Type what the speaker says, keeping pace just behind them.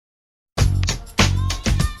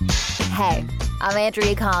Hey, I'm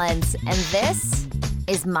Andrea Collins, and this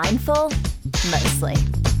is Mindful Mostly.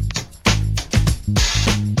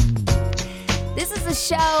 This is a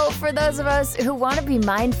show for those of us who want to be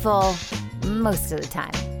mindful most of the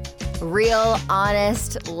time. Real,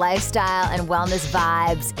 honest lifestyle and wellness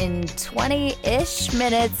vibes in 20-ish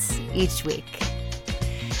minutes each week.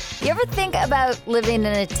 You ever think about living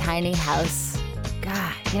in a tiny house?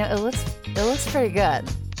 God, it looks pretty good.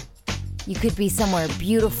 You could be somewhere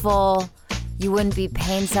beautiful. You wouldn't be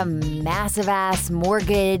paying some massive-ass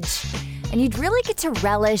mortgage. And you'd really get to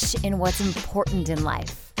relish in what's important in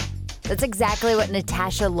life. That's exactly what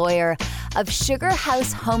Natasha Lawyer of Sugar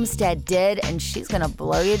House Homestead did, and she's gonna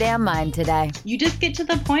blow your damn mind today. You just get to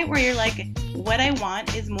the point where you're like, what I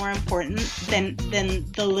want is more important than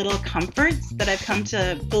the little comforts that I've come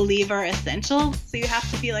to believe are essential. So you have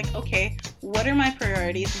to be like, okay, what are my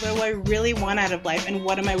priorities? What do I really want out of life? And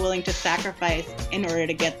what am I willing to sacrifice in order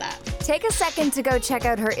to get that? Take a second to go check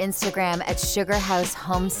out her Instagram at Sugar House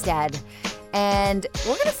Homestead. And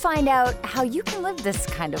we're gonna find out how you can live this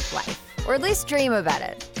kind of life, or at least dream about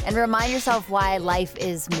it, and remind yourself why life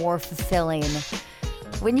is more fulfilling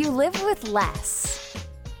when you live with less.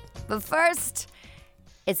 But first,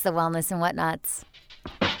 it's the Wellness and Whatnots.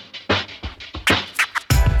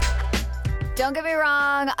 Don't get me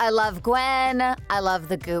wrong, I love Gwen. I love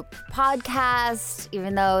the Goop podcast,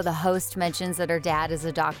 even though the host mentions that her dad is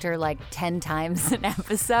a doctor like 10 times an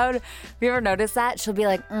episode. Have you ever noticed that? She'll be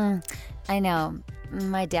like, I know,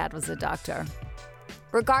 my dad was a doctor.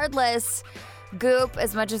 Regardless, Goop,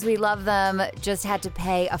 as much as we love them, just had to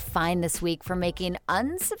pay a fine this week for making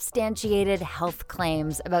unsubstantiated health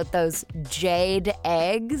claims about those jade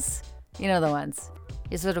eggs. You know the ones.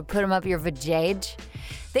 You sort of put them up your vajayjay.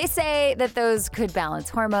 They say that those could balance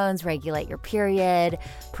hormones, regulate your period,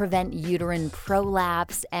 prevent uterine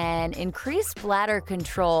prolapse, and increase bladder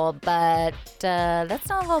control, but that's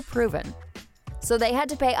not well proven. So they had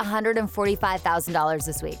to pay $145,000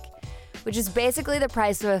 this week, which is basically the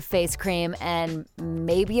price of a face cream and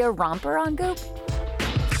maybe a romper on Goop.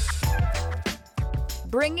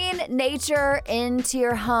 Bringing nature into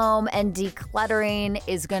your home and decluttering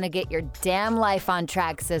is going to get your damn life on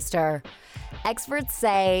track, sister. Experts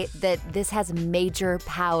say that this has major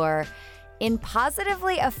power in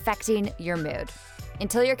positively affecting your mood.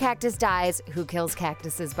 Until your cactus dies, who kills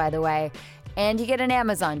cactuses, by the way, and you get an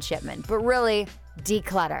Amazon shipment. But really,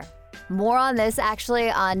 declutter. More on this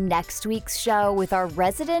actually on next week's show with our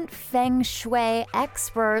resident Feng Shui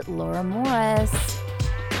expert, Laura Morris.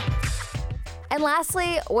 And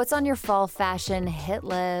lastly, what's on your fall fashion hit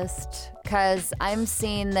list? Because I'm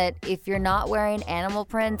seeing that if you're not wearing animal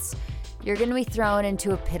prints, you're going to be thrown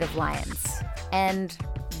into a pit of lions. And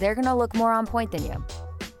they're going to look more on point than you.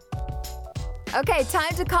 Okay,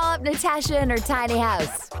 time to call up Natasha in her tiny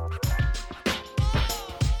house.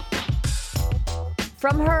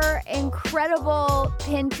 From her incredible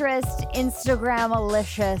Pinterest,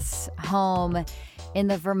 Instagram-alicious home in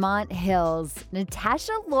the Vermont hills,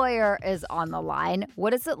 Natasha Lawyer is on the line.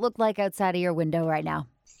 What does it look like outside of your window right now?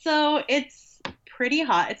 So it's pretty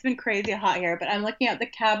hot. It's been crazy hot here, but I'm looking out the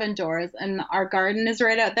cabin doors and our garden is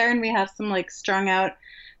right out there and we have some like strung out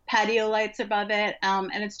patio lights above it.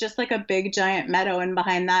 And it's just like a big giant meadow and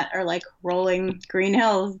behind that are like rolling green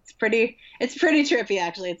hills. It's pretty trippy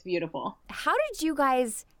actually. It's beautiful. How did you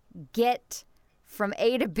guys get from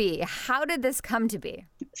A to B? How did this come to be?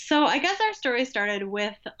 So I guess our story started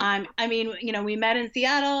with, we met in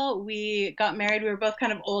Seattle. We got married. We were both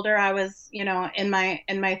kind of older. I was, in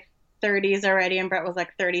my 30s already, and Brett was like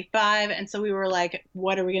 35. And so we were like,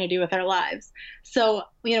 what are we going to do with our lives? So,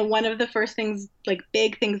 one of the first things, like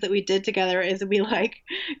big things that we did together is we like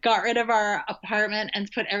got rid of our apartment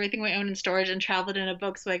and put everything we owned in storage and traveled in a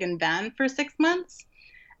Volkswagen van for 6 months.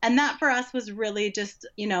 And that for us was really just,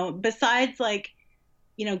 besides like,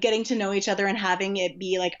 getting to know each other and having it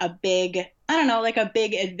be like a big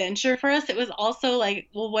adventure for us. It was also like,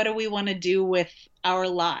 well, what do we want to do with our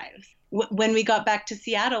lives? When we got back to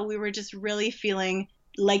Seattle, we were just really feeling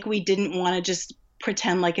like we didn't want to just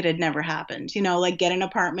pretend like it had never happened, like get an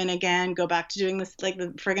apartment again, go back to doing this, like the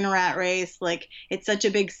friggin' rat race. Like it's such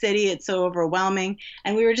a big city. It's so overwhelming.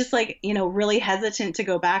 And we were just like, really hesitant to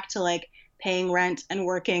go back to like paying rent and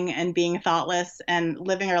working and being thoughtless and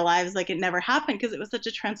living our lives like it never happened because it was such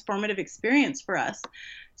a transformative experience for us.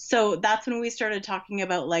 So that's when we started talking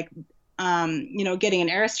about like, getting an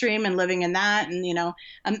Airstream and living in that. And,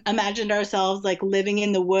 imagined ourselves like living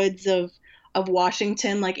in the woods of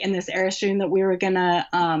Washington, like in this Airstream that we were going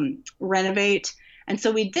to renovate. And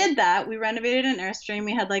so we did that. We renovated an Airstream.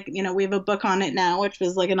 We had like, we have a book on it now, which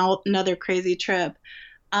was like another crazy trip.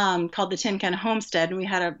 called the Tin Can Homestead, and we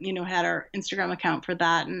had had our Instagram account for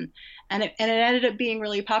that, and it ended up being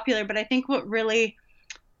really popular. But I think what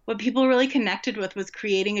people really connected with was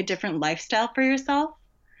creating a different lifestyle for yourself.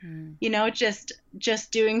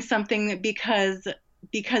 Just doing something because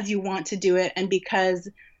you want to do it, and because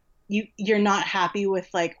you're not happy with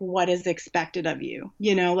like what is expected of you,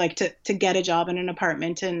 like to get a job in an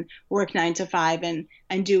apartment and work 9 to 5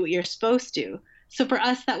 and do what you're supposed to. So for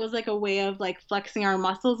us, that was like a way of like flexing our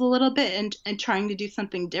muscles a little bit and trying to do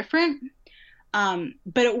something different.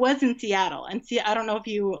 But it was in Seattle, and I don't know if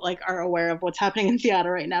you like are aware of what's happening in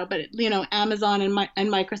Seattle right now, but Amazon and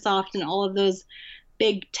Microsoft and all of those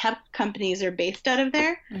big tech companies are based out of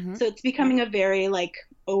there. Mm-hmm. So it's becoming a very like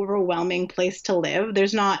overwhelming place to live.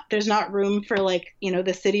 There's not room for like,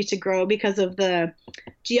 the city to grow because of the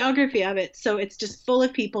geography of it. So it's just full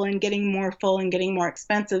of people and getting more full and getting more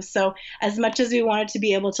expensive. So as much as we wanted to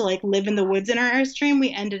be able to like live in the woods in our Airstream,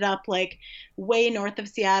 we ended up like way north of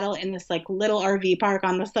Seattle in this like little RV park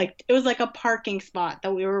on this, like, it was like a parking spot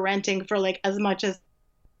that we were renting for like as much as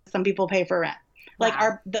some people pay for rent.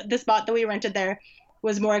 Wow. Like the spot that we rented there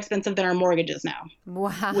was more expensive than our mortgages now.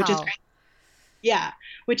 Wow. Which is crazy. Yeah,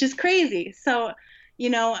 which is crazy. So,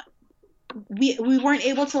 we weren't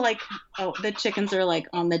able to like, oh, the chickens are like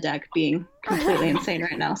on the deck being completely insane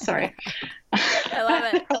right now. Sorry. I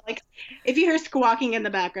love it. Like, if you hear squawking in the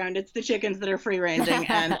background, it's the chickens that are free ranging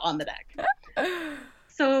and on the deck.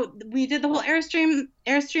 So we did the whole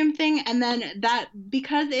Airstream thing. And then that,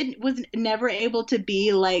 because it was never able to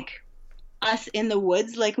be like us in the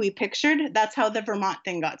woods like we pictured, that's how the Vermont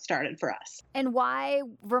thing got started for us. And why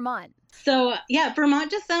Vermont? So yeah,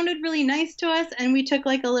 Vermont just sounded really nice to us, and we took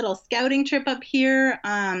like a little scouting trip up here,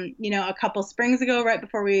 a couple springs ago, right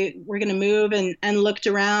before we were gonna move, and looked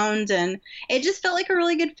around, and it just felt like a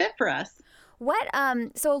really good fit for us.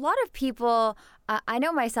 So a lot of people, I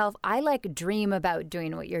know myself, I like dream about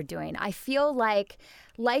doing what you're doing. I feel like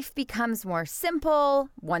life becomes more simple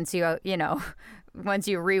once once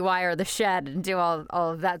you rewire the shed and do all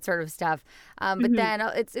of that sort of stuff. But then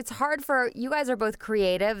it's hard for, you guys are both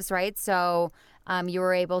creatives, right? So you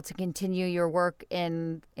were able to continue your work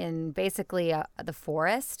in basically the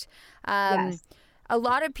forest. Yes. A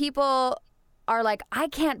lot of people are like, I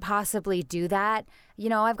can't possibly do that.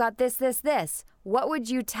 I've got this. What would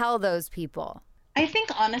you tell those people? I think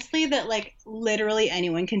honestly that like literally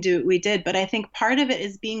anyone can do what we did, but I think part of it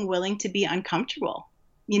is being willing to be uncomfortable.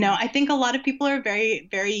 I think a lot of people are very,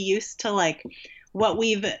 very used to like what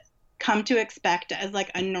we've come to expect as like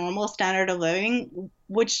a normal standard of living,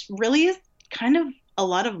 which really is kind of a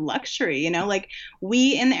lot of luxury. Like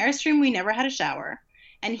we in the Airstream, we never had a shower.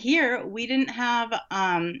 And here we didn't have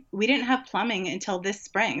plumbing until this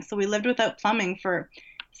spring. So we lived without plumbing for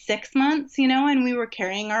 6 months, and we were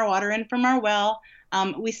carrying our water in from our well.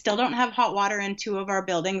 We still don't have hot water in 2 of our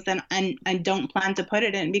buildings, and don't plan to put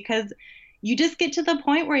it in, because you just get to the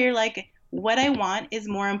point where you're like, what I want is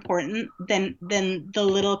more important than the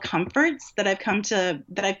little comforts that I've come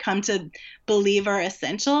to believe are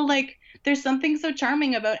essential. Like, there's something so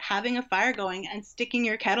charming about having a fire going and sticking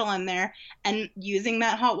your kettle in there and using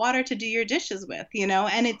that hot water to do your dishes with,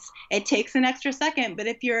 and it takes an extra second. But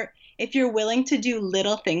if you're willing to do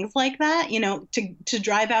little things like that, to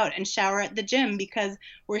drive out and shower at the gym because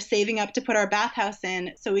we're saving up to put our bathhouse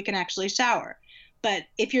in so we can actually shower. But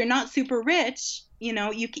if you're not super rich,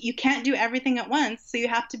 you can't do everything at once. So you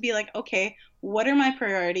have to be like, okay, what are my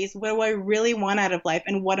priorities? What do I really want out of life?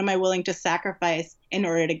 And what am I willing to sacrifice in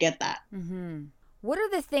order to get that? Mm-hmm. What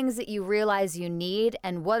are the things that you realize you need,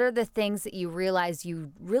 and what are the things that you realize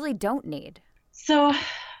you really don't need? So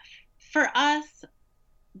for us,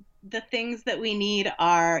 the things that we need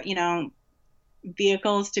are,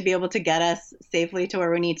 vehicles to be able to get us safely to where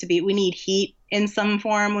we need to be. We need heat in some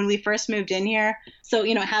form. When we first moved in here, so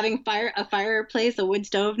having a fireplace, a wood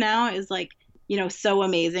stove now is like, so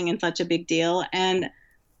amazing and such a big deal. And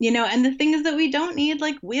and the thing is that we don't need,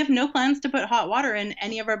 like, we have no plans to put hot water in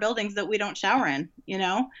any of our buildings that we don't shower in,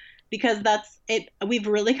 because that's it. We've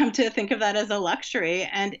really come to think of that as a luxury.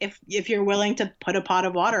 And if you're willing to put a pot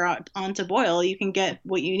of water on to boil, you can get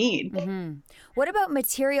what you need. Mm-hmm. What about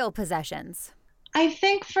material possessions? I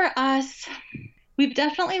think for us, we've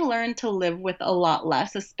definitely learned to live with a lot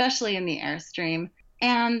less, especially in the Airstream.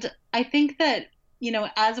 And I think that,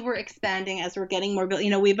 as we're expanding, as we're getting more,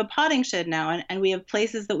 we have a potting shed now, and we have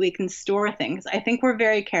places that we can store things. I think we're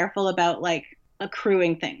very careful about like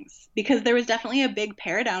accruing things, because there was definitely a big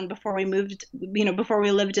pare down before we moved, before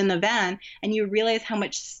we lived in the van, and you realize how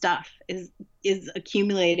much stuff is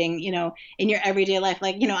accumulating, in your everyday life.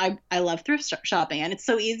 Like, I love thrift shopping, and it's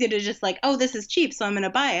so easy to just like, oh, this is cheap, so I'm going to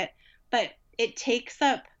buy it. But it takes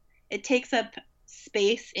up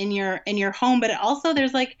space in your home, but it also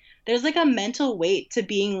there's like a mental weight to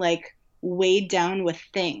being like weighed down with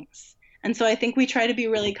things. And so I think we try to be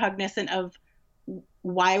really cognizant of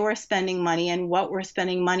why we're spending money and what we're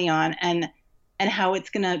spending money on, and how it's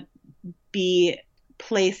going to be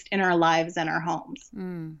placed in our lives and our homes.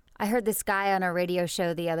 I heard this guy on a radio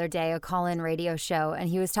show the other day, a call-in radio show, and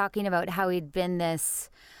he was talking about how he'd been this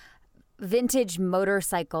vintage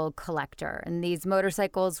motorcycle collector, and these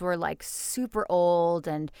motorcycles were like super old,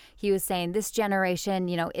 and he was saying this generation,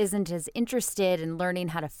 isn't as interested in learning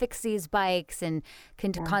how to fix these bikes and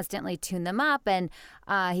can constantly tune them up. And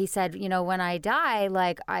he said, when I die,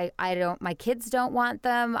 like I don't, my kids don't want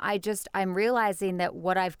them. I'm realizing that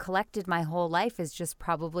what I've collected my whole life is just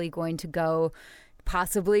probably going to go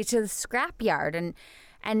possibly to the scrapyard.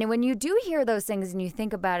 And when you do hear those things and you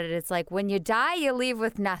think about it, it's like when you die, you leave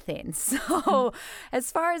with nothing. So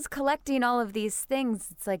as far as collecting all of these things,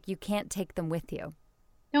 it's like you can't take them with you.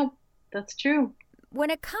 No, that's true.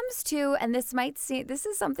 When it comes to, and this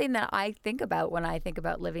is something that I think about when I think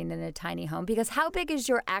about living in a tiny home, because how big is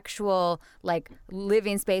your actual like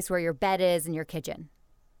living space where your bed is and your kitchen?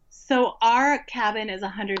 So our cabin is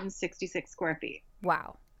 166 square feet.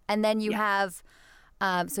 Wow. And then you have...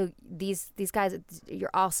 so these guys, you're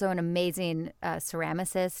also an amazing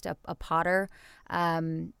ceramicist, a potter.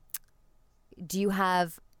 Do you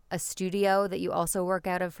have a studio that you also work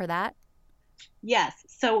out of for that? Yes.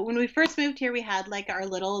 So when we first moved here, we had like our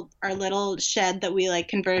little shed that we like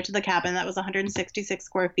converted to the cabin that was 166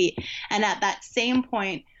 square feet. And at that same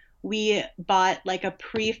point, we bought like a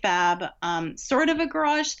prefab sort of a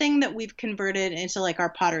garage thing that we've converted into like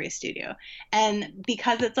our pottery studio. And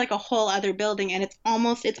because it's like a whole other building, and it's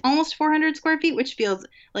almost 400 square feet, which feels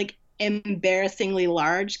like embarrassingly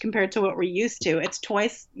large compared to what we're used to. It's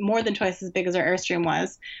more than twice as big as our Airstream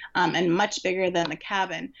was, and much bigger than the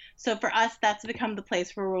cabin. So for us, that's become the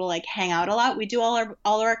place where we'll like hang out a lot. We do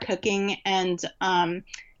all our cooking and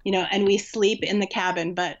and we sleep in the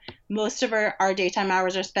cabin, but most of our daytime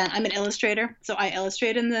hours are spent. I'm an illustrator, so I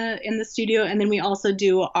illustrate in the studio, and then we also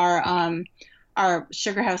do our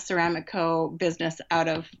Sugar House Ceramic Co. business out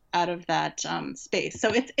of that space.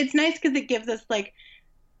 So it's nice because it gives us like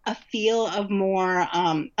a feel of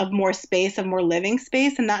more space, of more living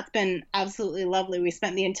space, and that's been absolutely lovely. We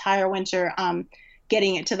spent the entire winter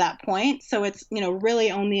getting it to that point. So it's really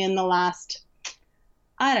only in the last,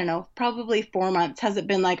 I don't know, probably 4 months has it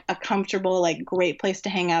been like a comfortable, like great place to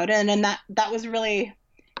hang out in. And that was really,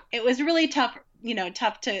 it was really tough,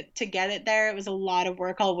 tough to get it there. It was a lot of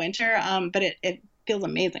work all winter, but it feels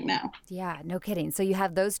amazing now. Yeah, no kidding. So you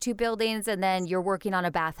have those two buildings, and then you're working on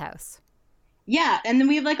a bathhouse. Yeah, and then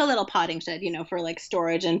we have like a little potting shed, for like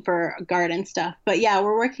storage and for garden stuff. But yeah,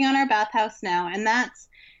 we're working on our bathhouse now, and that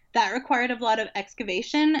required a lot of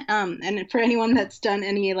excavation. And for anyone that's done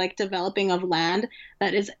any like developing of land,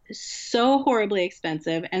 that is so horribly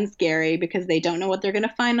expensive and scary because they don't know what they're going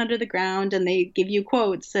to find under the ground, and they give you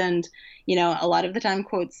quotes, and a lot of the time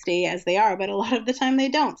quotes stay as they are, but a lot of the time they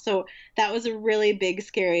don't. So that was a really big,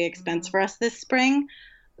 scary expense for us this spring.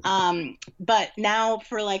 But now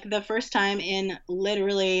for like the first time in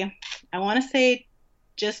literally, I want to say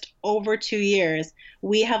just over 2 years,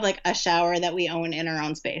 we have like a shower that we own in our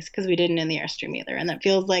own space because we didn't in the Airstream either. And it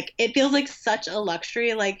feels like such a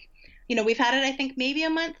luxury. Like, we've had it, I think maybe a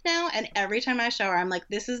month now. And every time I shower, I'm like,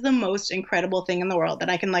 this is the most incredible thing in the world that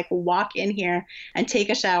I can like walk in here and take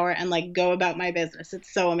a shower and like go about my business.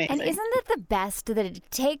 It's so amazing. And isn't it the best that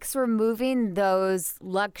it takes removing those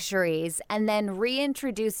luxuries and then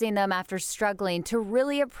reintroducing them after struggling to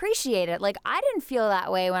really appreciate it? Like, I didn't feel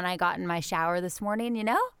that way when I got in my shower this morning,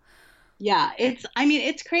 Yeah,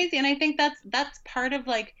 it's crazy. And I think that's part of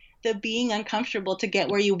like the being uncomfortable to get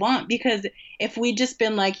where you want, because if we just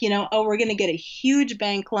been like, we're going to get a huge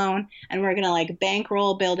bank loan and we're going to like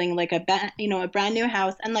bankroll building like a brand new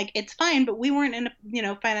house, and like it's fine, but we weren't in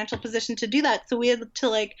a financial position to do that. So we had to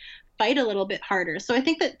like fight a little bit harder. So I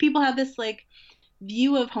think that people have this like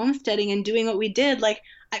view of homesteading and doing what we did. Like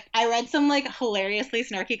I read some like hilariously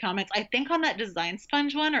snarky comments, I think on that Design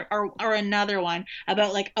Sponge one or another one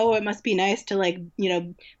about like, oh, it must be nice to like,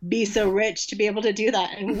 be so rich to be able to do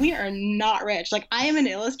that. And we are not rich. Like, I am an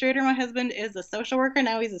illustrator. My husband is a social worker.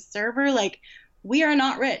 Now he's a server. Like, we are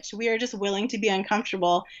not rich. We are just willing to be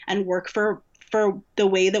uncomfortable and work for the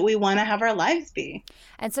way that we want to have our lives be.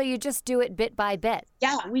 And so you just do it bit by bit.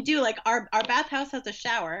 Yeah, we do. Like our bathhouse has a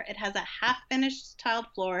shower. It has a half finished tiled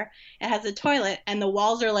floor. It has a toilet, and the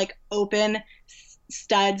walls are like open,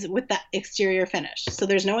 studs with that exterior finish. So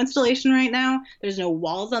there's no installation right now. There's no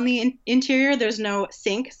walls on the interior. There's no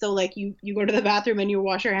sink. So like you go to the bathroom and you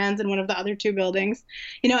wash your hands in one of the other two buildings,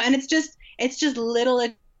 and it's just little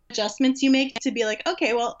adjustments you make to be like,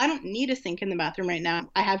 okay, well, I don't need a sink in the bathroom right now.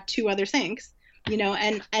 I have two other sinks,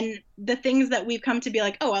 and the things that we've come to be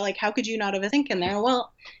like, oh, like, how could you not have a sink in there?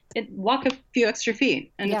 Well, walk a few extra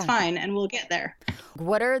feet and it's fine, and we'll get there.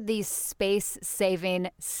 What are these space-saving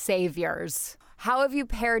saviors? How have you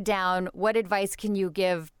pared down? What advice can you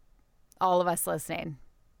give all of us listening?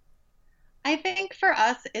 I think for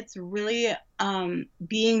us, it's really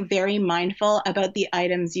being very mindful about the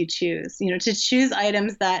items you choose. To choose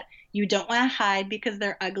items that you don't want to hide because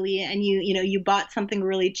they're ugly, and you bought something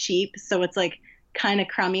really cheap, so it's like kind of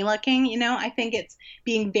crummy looking. I think it's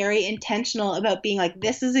being very intentional about being like,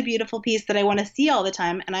 this is a beautiful piece that I want to see all the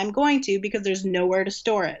time, and I'm going to, because there's nowhere to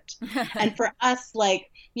store it. And for us, like,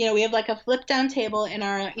 we have like a flip down table in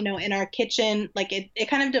our kitchen. Like it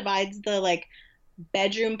kind of divides the like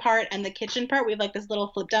bedroom part and the kitchen part. We have like this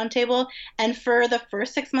little flip down table, and for the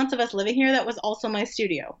first 6 months of us living here, that was also my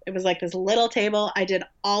studio. It was like this little table. I did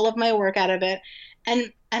all of my work out of it,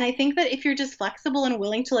 and I think that if you're just flexible and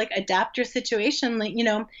willing to like adapt your situation, like,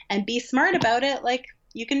 and be smart about it, like,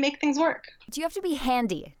 you can make things work. Do you have to be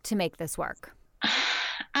handy to make this work?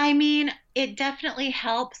 I mean, it definitely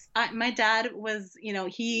helps. My dad was,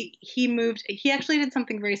 he moved. He actually did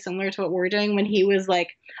something very similar to what we're doing when he was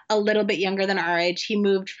like a little bit younger than our age. He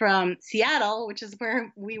moved from Seattle, which is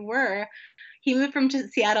where we were. He moved from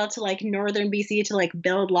Seattle to like northern BC to like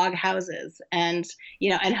build log houses and,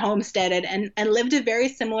 and homesteaded and lived a very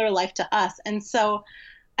similar life to us. And so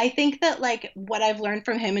I think that like what I've learned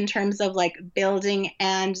from him in terms of like building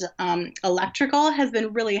and electrical has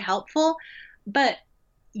been really helpful. But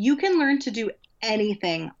you can learn to do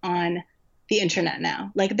anything on the internet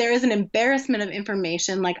now. Like, there is an embarrassment of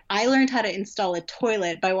information. Like, I learned how to install a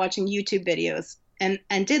toilet by watching YouTube videos and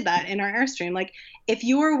did that in our Airstream. Like, if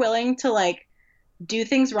you are willing to like do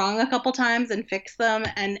things wrong a couple times and fix them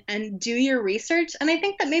and do your research. And I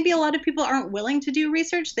think that maybe a lot of people aren't willing to do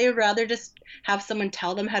research. They would rather just have someone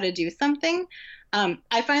tell them how to do something.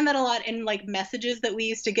 I find that a lot in like messages that we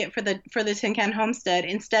used to get for the Tin Can Homestead.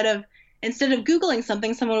 Instead of Googling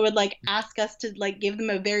something, someone would like ask us to like give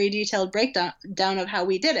them a very detailed breakdown of how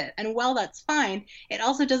we did it. And while that's fine, it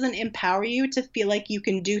also doesn't empower you to feel like you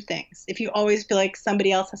can do things if you always feel like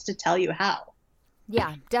somebody else has to tell you how.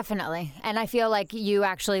 Yeah, definitely. And I feel like you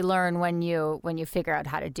actually learn when you figure out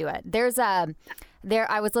how to do it.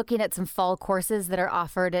 I was looking at some fall courses that are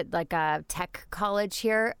offered at like a tech college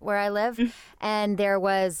here where I live, and there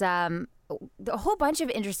was a whole bunch of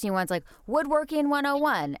interesting ones like woodworking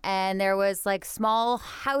 101, and there was like small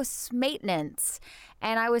house maintenance.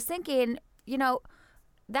 And I was thinking,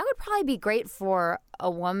 that would probably be great for a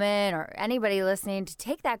woman or anybody listening to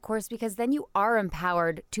take that course, because then you are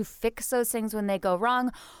empowered to fix those things when they go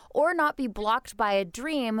wrong, or not be blocked by a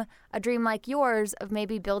dream like yours of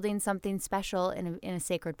maybe building something special in a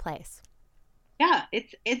sacred place. Yeah,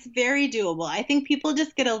 it's very doable. I think people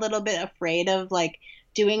just get a little bit afraid of like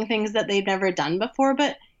doing things that they've never done before.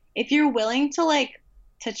 But if you're willing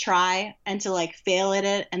to try and to like fail at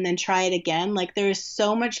it and then try it again, like there's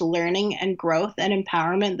so much learning and growth and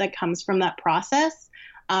empowerment that comes from that process.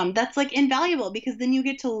 That's like invaluable, because then you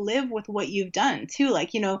get to live with what you've done too.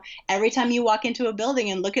 Like, every time you walk into a building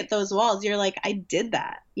and look at those walls, you're like, I did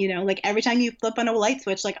that. Like every time you flip on a light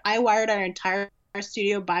switch, like I wired our entire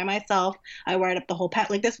studio by myself. I wired up the whole pet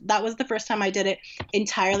like this. That was the first time I did it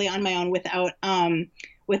entirely on my own without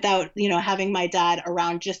having my dad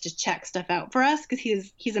around just to check stuff out for us,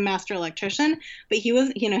 because he's a master electrician, but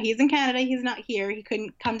he's in Canada, he's not here, he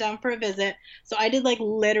couldn't come down for a visit, so I did like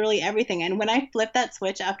literally everything. And when I flipped that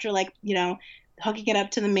switch after like hooking it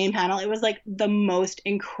up to the main panel, it was like the most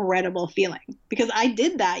incredible feeling, because I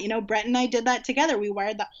did that. Brett and I did that together. We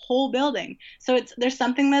wired that whole building. So there's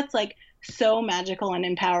something that's like so magical and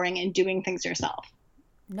empowering in doing things yourself.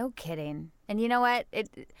 No kidding. And you know what,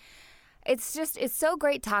 it's so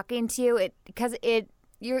great talking to you, because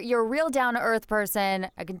you're a real down to earth person.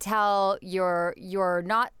 I can tell you're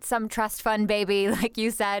not some trust fund baby like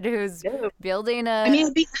you said who's building a. I mean,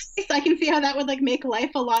 it'd be nice. I can see how that would like make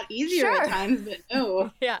life a lot easier at times, but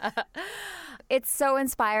no. Yeah. It's so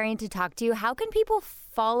inspiring to talk to you. How can people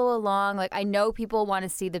follow along? Like, I know people want to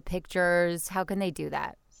see the pictures. How can they do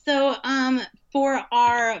that? So, for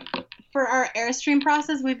our Airstream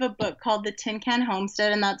process, we have a book called The Tin Can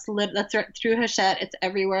Homestead, and that's through Hachette. It's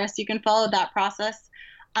everywhere, so you can follow that process.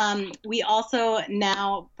 We also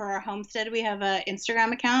now, for our homestead, we have an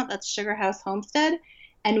Instagram account that's Sugar House Homestead,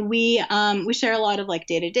 And we share a lot of like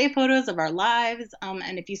day-to-day photos of our lives.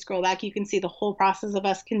 And if you scroll back, you can see the whole process of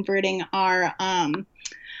us converting our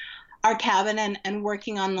cabin and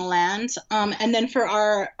working on the land. And then for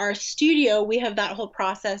our studio, we have that whole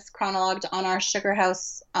process chronologued on our Sugar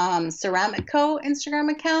House Ceramic Co.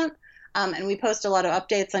 Instagram account. And we post a lot of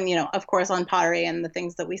updates on, of course, on pottery and the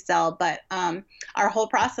things that we sell. But our whole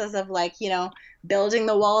process of like, building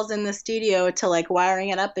the walls in the studio to like wiring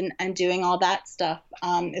it up and doing all that stuff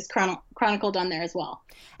is chronicled on there as well.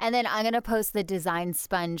 And then I'm going to post the Design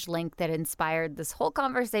Sponge link that inspired this whole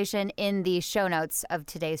conversation in the show notes of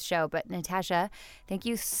today's show. But Natasha, thank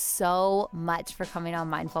you so much for coming on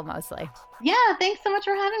Mindful Mostly. Yeah, thanks so much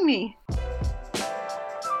for having me.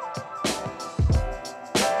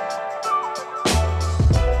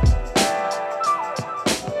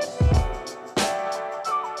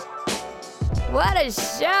 What a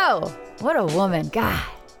show. What a woman. God.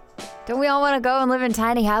 Don't we all want to go and live in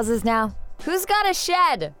tiny houses now? Who's got a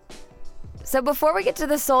shed? So before we get to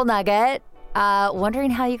the Soul Nugget,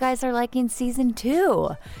 wondering how you guys are liking season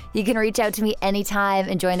 2. You can reach out to me anytime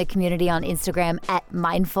and join the community on Instagram at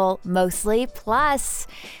Mindful Mostly. Plus,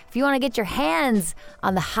 if you want to get your hands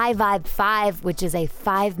on the High Vibe 5, which is a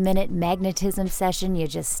 5-minute magnetism session, you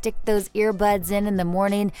just stick those earbuds in the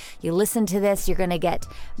morning, you listen to this, you're going to get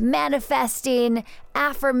manifesting,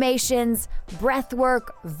 affirmations, breath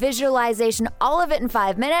work, visualization, all of it in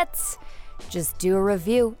 5 minutes. Just do a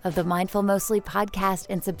review of the Mindful Mostly podcast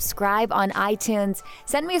and subscribe on iTunes.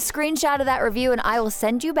 Send me a screenshot of that review and I will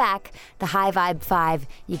send you back the High Vibe 5.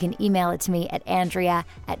 You can email it to me at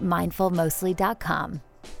andrea@mindfulmostly.com.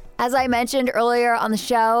 As I mentioned earlier on the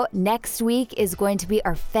show, next week is going to be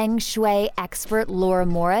our Feng Shui expert, Laura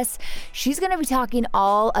Morris. She's going to be talking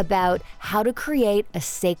all about how to create a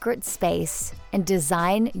sacred space and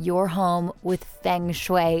design your home with Feng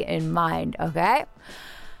Shui in mind, okay?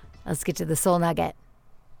 Let's get to the Soul Nugget.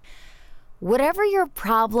 Whatever your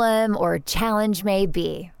problem or challenge may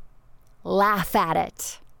be, laugh at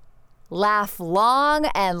it. Laugh long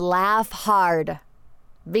and laugh hard.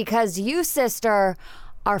 Because you, sister,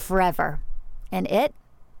 are forever. And it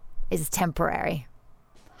is temporary.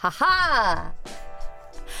 Ha-ha!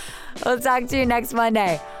 We'll talk to you next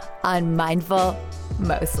Monday on Mindful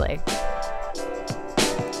Mostly.